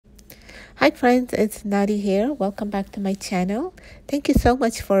Hi friends, it's Nadi here. Welcome back to my channel. Thank you so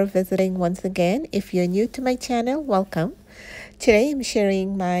much for visiting once again. If you're new to my channel, welcome. Today I'm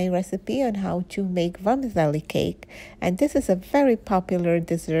sharing my recipe on how to make vermicelli cake, and this is a very popular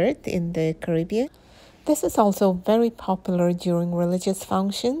dessert in the Caribbean. This is also very popular during religious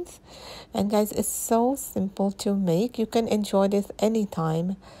functions, and guys, it's so simple to make. You can enjoy this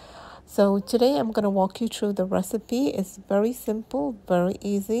anytime. So today I'm going to walk you through the recipe. It's very simple, very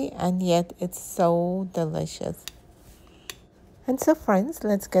easy, and yet it's so delicious. And so friends,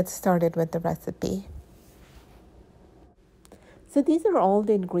 let's get started with the recipe. So these are all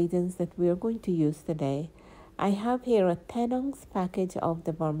the ingredients that we are going to use today. I have here a 10-ounce package of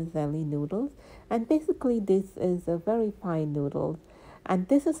the vermicelli noodles, and basically this is a very fine noodle, and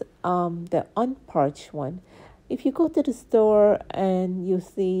this is the unparched one. If you go to the store and you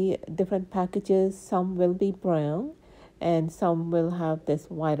see different packages, some will be brown and some will have this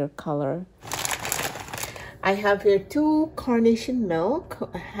whiter color. I have here 2 carnation milk,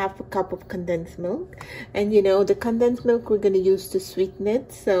 half a cup of condensed milk, and the condensed milk we're going to use to sweeten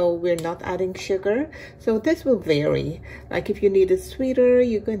it, so we're not adding sugar. So this will vary. Like if you need it sweeter,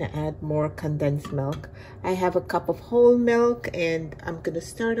 you're going to add more condensed milk. I have a cup of whole milk, and I'm going to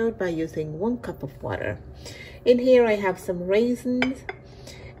start out by using 1 cup of water. In here I have some raisins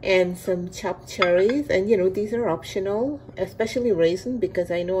and some chopped cherries, and these are optional, especially raisin, because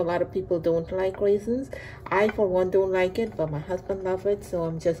I know a lot of people don't like raisins. I for one don't like it, but my husband loves it, so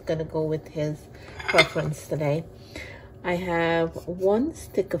I'm just gonna go with his preference today. I have 1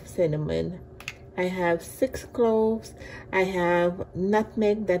 stick of cinnamon, I have 6 cloves, I have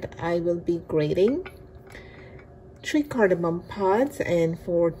nutmeg that I will be grating, 3 cardamom pods, and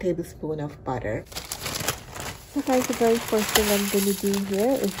 4 tablespoons of butter. So guys, the very first thing I'm going to do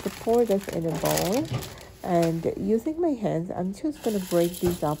here is to pour this in a bowl, and using my hands I'm just going to break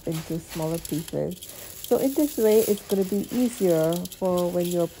these up into smaller pieces. So in this way it's going to be easier for when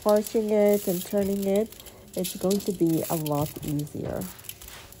you're parching it and turning it. It's going to be a lot easier.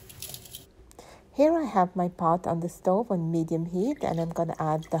 Here I have my pot on the stove on medium heat, and I'm going to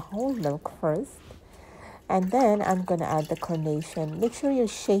add the whole milk first. And then I'm going to add the carnation. Make sure you're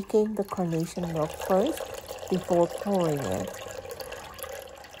shaking the carnation milk first before pouring it.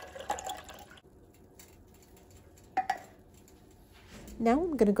 Now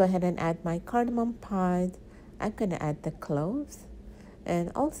I'm going to go ahead and add my cardamom pod. I'm going to add the cloves,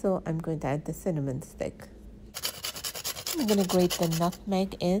 and also I'm going to add the cinnamon stick. I'm going to grate the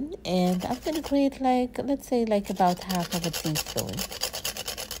nutmeg in, and I'm going to grate let's say about half of a teaspoon.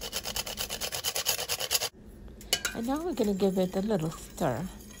 And now we're going to give it a little stir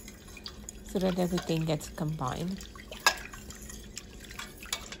so that everything gets combined.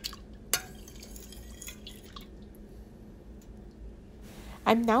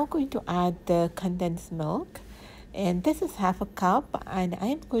 I'm now going to add the condensed milk, and this is half a cup, and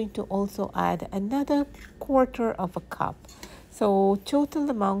I'm going to also add another 1/4 of a cup. So total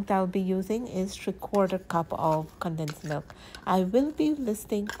amount I'll be using is 3/4 cup of condensed milk. I will be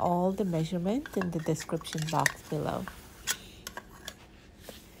listing all the measurements in the description box below.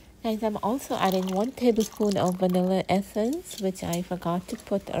 Guys, I'm also adding 1 tablespoon of vanilla essence, which I forgot to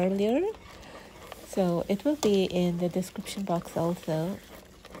put earlier. So it will be in the description box also.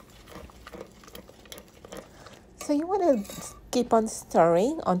 So you want to keep on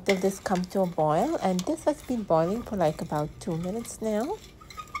stirring until this comes to a boil, and this has been boiling for about 2 minutes now.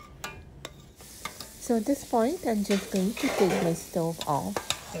 So at this point, I'm just going to take my stove off.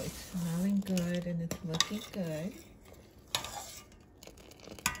 So it's smelling good and it's looking good.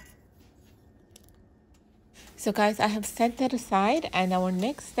 So guys, I have set that aside, and our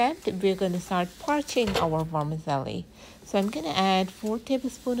next step, we're going to start parching our vermicelli. So I'm going to add 4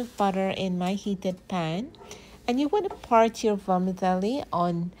 tablespoons of butter in my heated pan, and you want to parch your vermicelli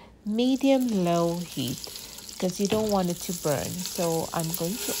on medium-low heat because you don't want it to burn. So I'm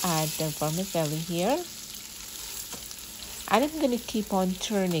going to add the vermicelli here, and I'm going to keep on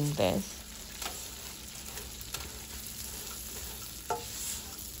turning this.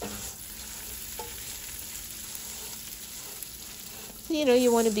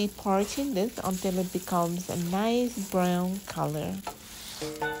 You want to be parching this until it becomes a nice brown color.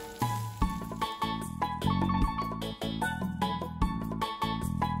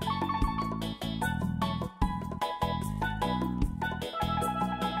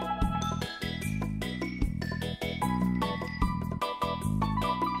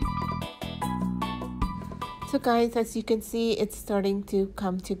 So guys, as you can see, it's starting to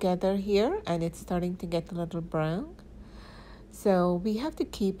come together here, and it's starting to get a little brown. So we have to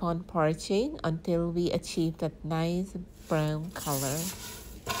keep on parching until we achieve that nice brown color.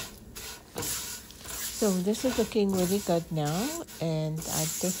 So this is looking really good now, and at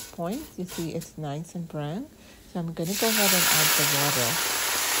this point you see it's nice and brown. So I'm going to go ahead and add the water.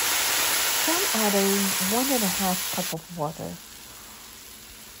 So I'm adding 1.5 cup of water.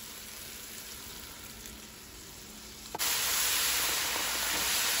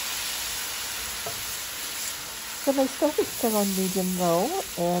 So my stove is still on medium-low,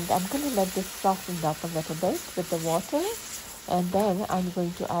 and I'm going to let this soften up a little bit with the water, and then I'm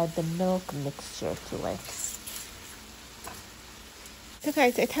going to add the milk mixture to it. So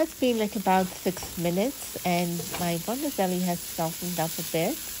guys, it has been like about 6 minutes, and my vermicelli has softened up a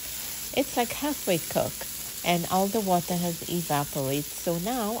bit. It's like halfway cooked, and all the water has evaporated. So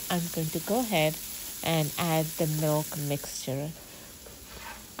now I'm going to go ahead and add the milk mixture.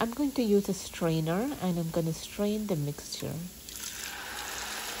 I'm going to use a strainer, and I'm going to strain the mixture.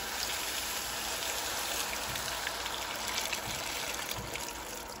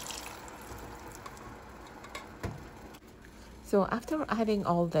 So after adding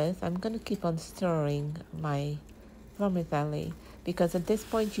all this, I'm going to keep on stirring my vermicelli, because at this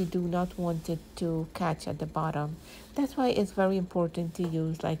point you do not want it to catch at the bottom. That's why it's very important to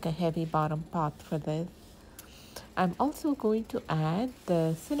use like a heavy bottom pot for this. I'm also going to add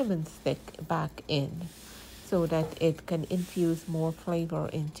the cinnamon stick back in so that it can infuse more flavor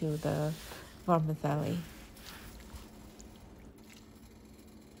into the vermicelli.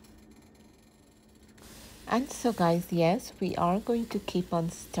 And so guys, yes, we are going to keep on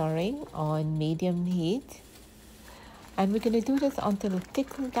stirring on medium heat. And we're going to do this until it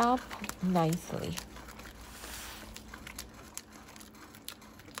thickens up nicely.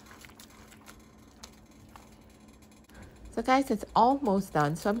 So guys, it's almost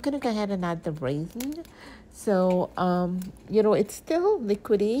done. So I'm going to go ahead and add the raisin. So, it's still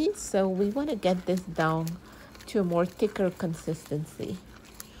liquidy. So we want to get this down to a more thicker consistency.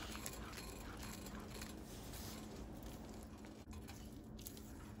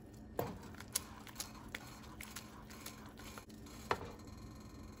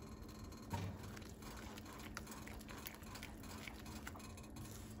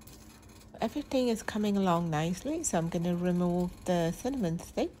 Everything is coming along nicely, so I'm going to remove the cinnamon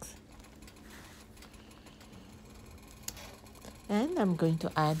sticks. And I'm going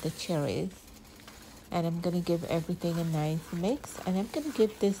to add the cherries. And I'm going to give everything a nice mix. And I'm going to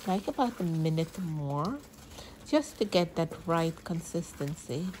give this like about a minute more, just to get that right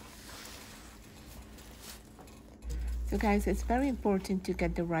consistency. So guys, it's very important to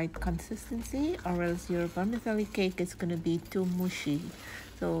get the right consistency, or else your vermicelli cake is going to be too mushy.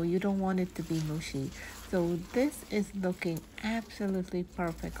 So you don't want it to be mushy. So this is looking absolutely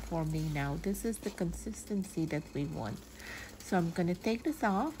perfect for me now. This is the consistency that we want. So I'm going to take this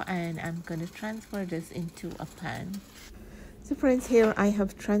off, and I'm going to transfer this into a pan. So friends, here I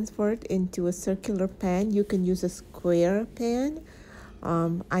have transferred into a circular pan. You can use a square pan.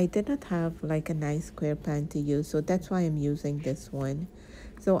 I did not have like a nice square pan to use, so that's why I'm using this one.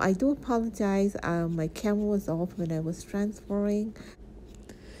 So I do apologize, my camera was off when I was transferring.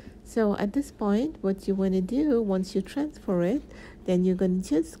 So at this point, what you want to do once you transfer it, then you're going to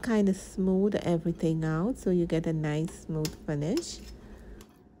just kind of smooth everything out so you get a nice smooth finish.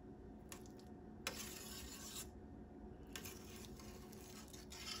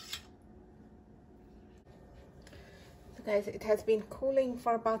 So guys, it has been cooling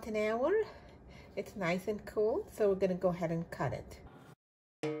for about an hour. It's nice and cool, so we're going to go ahead and cut it.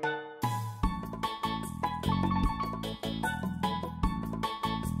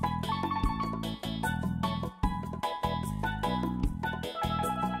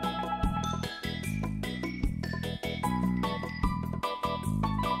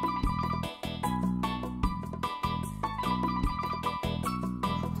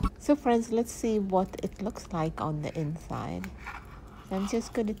 So friends, let's see what it looks like on the inside. I'm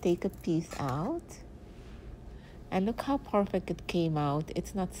just going to take a piece out. And look how perfect it came out.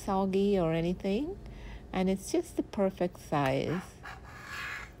 It's not soggy or anything. And it's just the perfect size.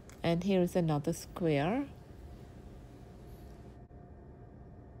 And here's another square.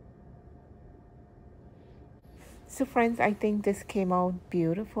 So friends, I think this came out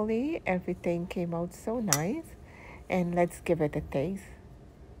beautifully. Everything came out so nice. And let's give it a taste.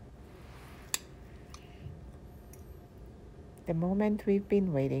 The moment we've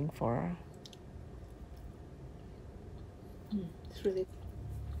been waiting for. It's really,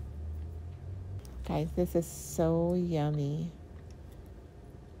 guys, this is so yummy.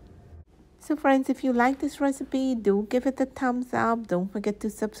 So friends, if you like this recipe, do give it a thumbs up. Don't forget to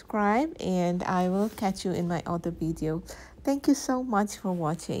subscribe, and I will catch you in my other video. Thank you so much for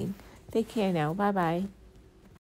watching. Take care now. Bye bye.